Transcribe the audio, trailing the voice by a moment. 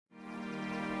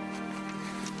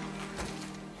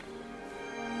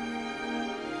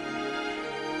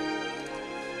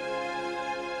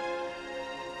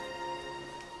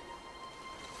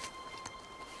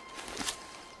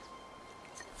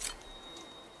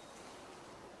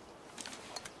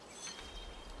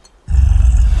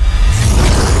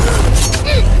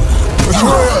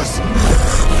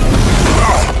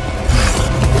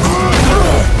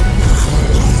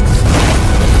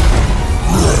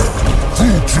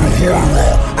We're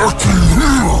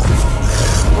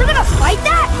gonna fight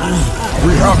that?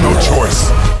 We have no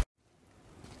choice.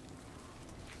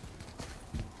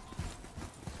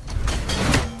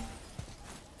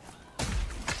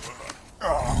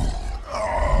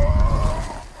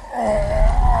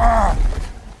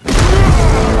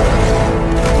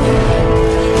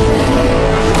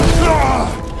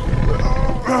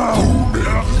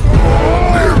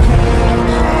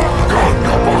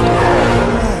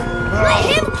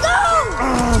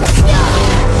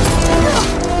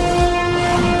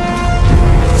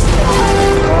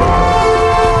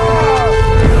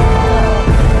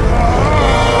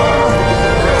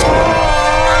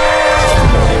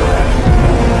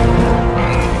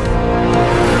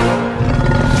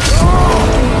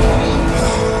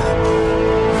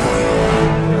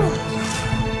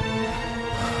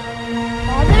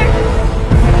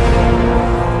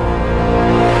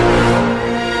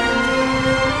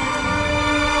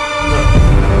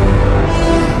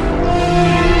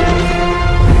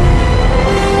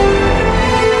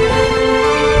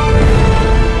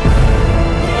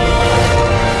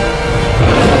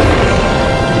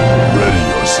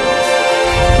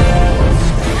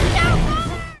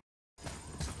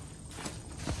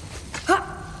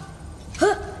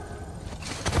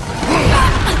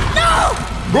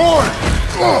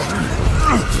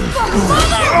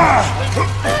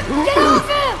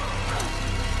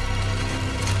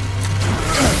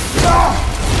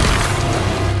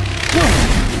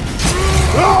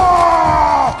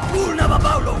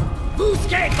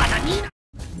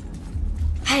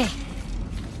 Hey,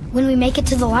 when we make it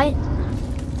to the light,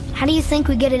 how do you think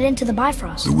we get it into the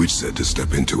Bifrost? The witch said to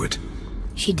step into it.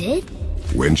 She did?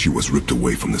 When she was ripped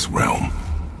away from this realm.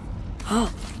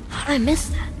 Oh, how did I miss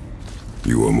that?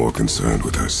 You are more concerned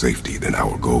with her safety than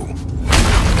our goal.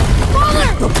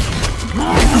 Father!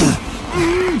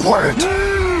 Quiet!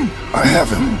 I have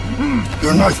him.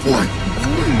 Your knife boy.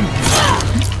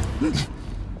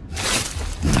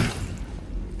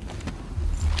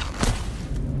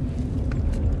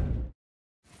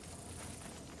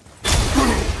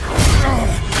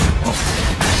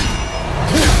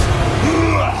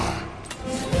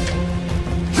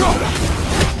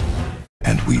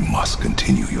 And we must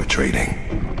continue your trading.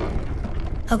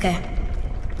 Okay.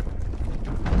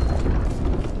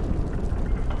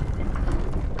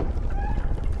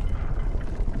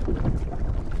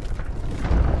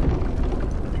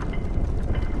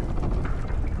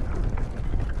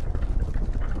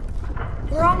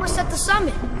 We're almost at the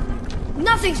summit.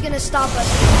 Nothing's gonna stop us.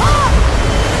 Ah!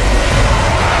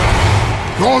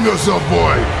 Calm yourself,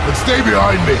 boy, and stay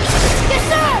behind me. Yes,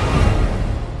 sir!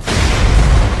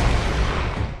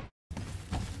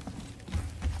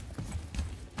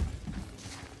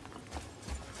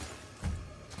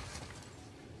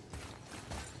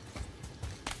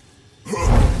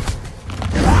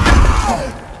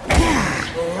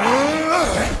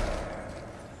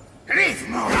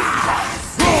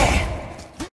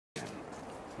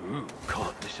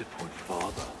 Can't disappoint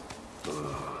father.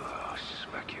 I'll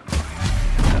smack you, boy.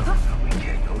 No, we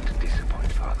can't go to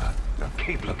disappoint father. Now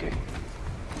keep looking.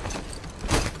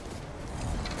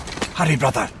 Hurry,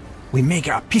 brother. We may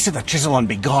get a piece of the chisel and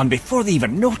be gone before they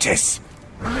even notice.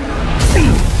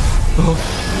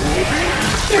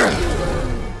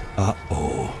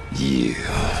 Uh-oh. Yeah.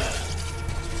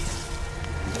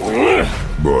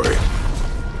 Boy.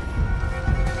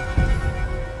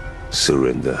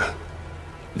 Surrender.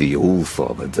 The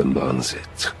All-Father demands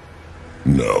it.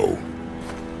 No.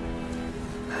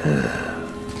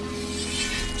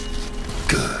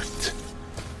 Good.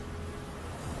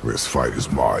 This fight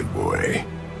is mine, boy.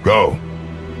 Go.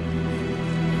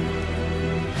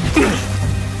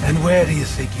 And where do you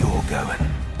think you're going?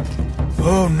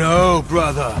 Oh no,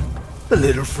 brother. The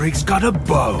little freak's got a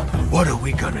bow. What are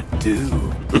we gonna do?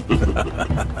 The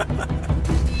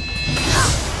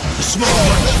small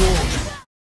one's yours.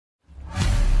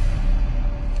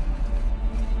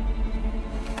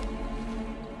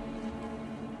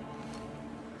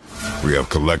 We have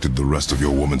collected the rest of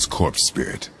your woman's corpse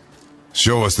spirit.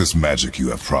 Show us this magic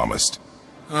you have promised.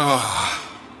 Ah,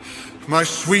 my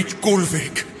sweet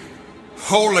Gulvik,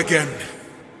 whole again.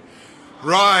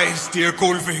 Rise, dear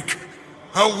Gulvik.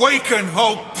 Awaken,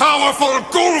 O powerful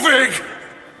Gulvik!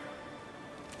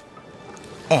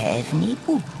 Evni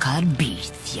bukar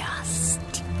bitjast.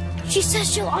 She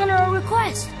says she'll honor our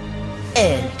request.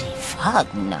 Eldi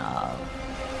fagnar.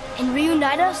 And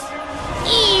reunite us?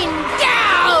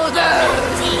 Indauder!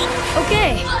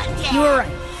 Okay, you were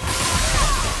right.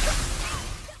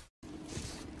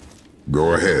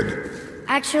 Go ahead.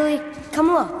 Actually, come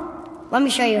look. Let me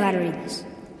show you how to read this.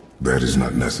 That is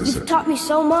not You've necessary. taught me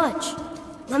so much.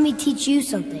 let me teach you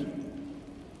something.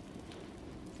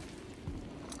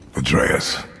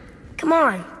 Atreus. Come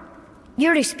on. You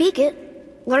already speak it.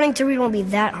 Learning to read won't be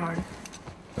that hard.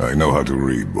 I know how to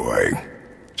read, boy.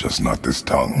 Just not this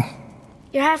tongue.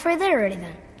 You're halfway there already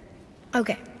then.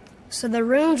 Okay, so the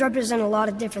runes represent a lot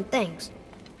of different things.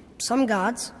 Some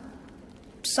gods,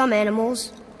 some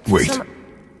animals. Wait. Some...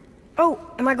 Oh,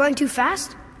 am I going too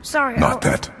fast? Sorry. Not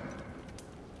that.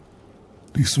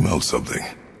 Do you smell something?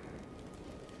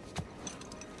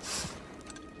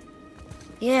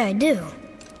 Yeah, I do.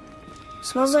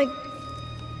 Smells like...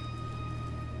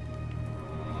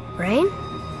 rain?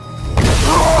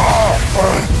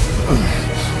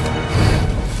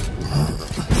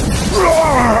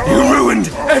 You ruined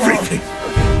everything!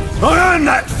 I earned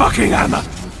that fucking hammer!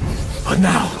 But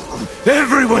now,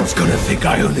 everyone's gonna think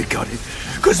I only got it,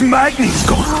 because Magni's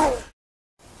gone!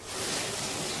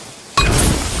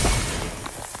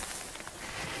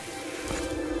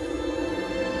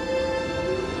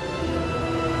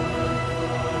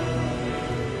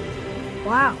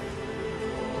 Wow.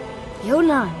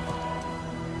 Jonan.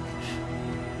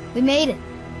 We made it.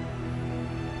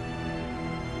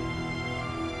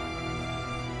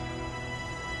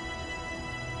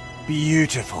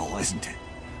 Beautiful, isn't it?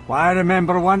 Why, I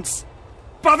remember once...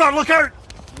 Brother, look out!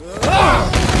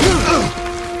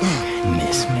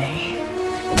 Miss me?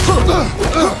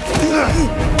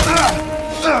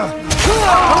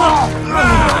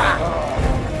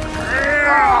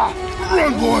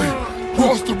 Run, boy!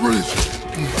 Cross the bridge!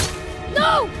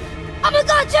 No! I'm a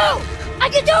god too! I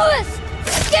can do this!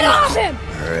 Get off him!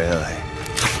 Really?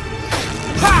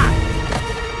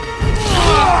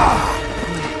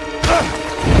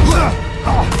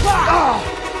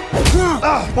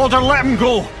 Baldur, let him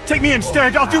go! Take me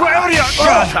instead, I'll do whatever you...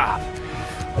 Shut up!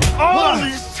 All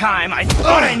this time I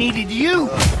thought I needed you!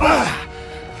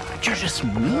 But you're just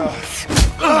meat.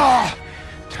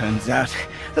 Turns out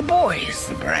the boy's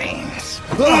the brains.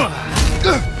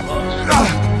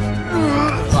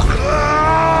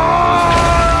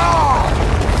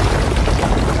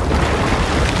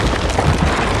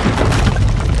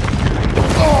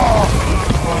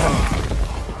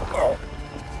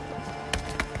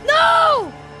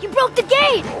 No! You broke the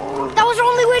gate! That was our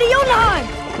only way to Jotunheim!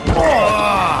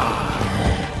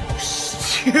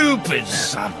 Stupid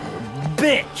son of a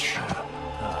bitch!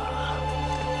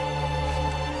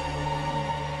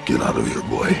 Get out of here,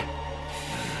 boy.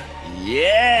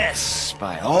 Yes,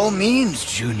 by all means,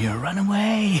 Junior, run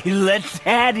away. Let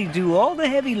Daddy do all the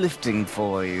heavy lifting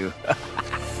for you.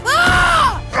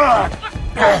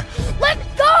 Let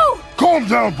go! Calm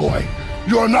down, boy.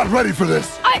 You are not ready for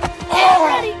this. I am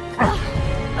ready!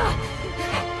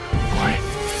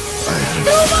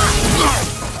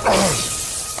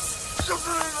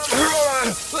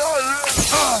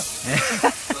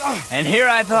 And here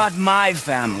I thought my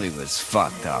family was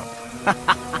fucked up.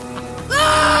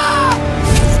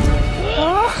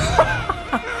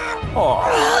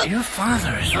 Oh, your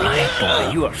father is right,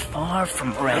 boy. You are far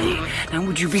from ready. Now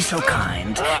would you be so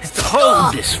kind as to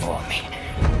hold this for me?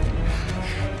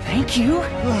 Thank you.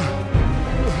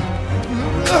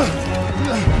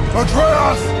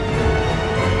 Atreus!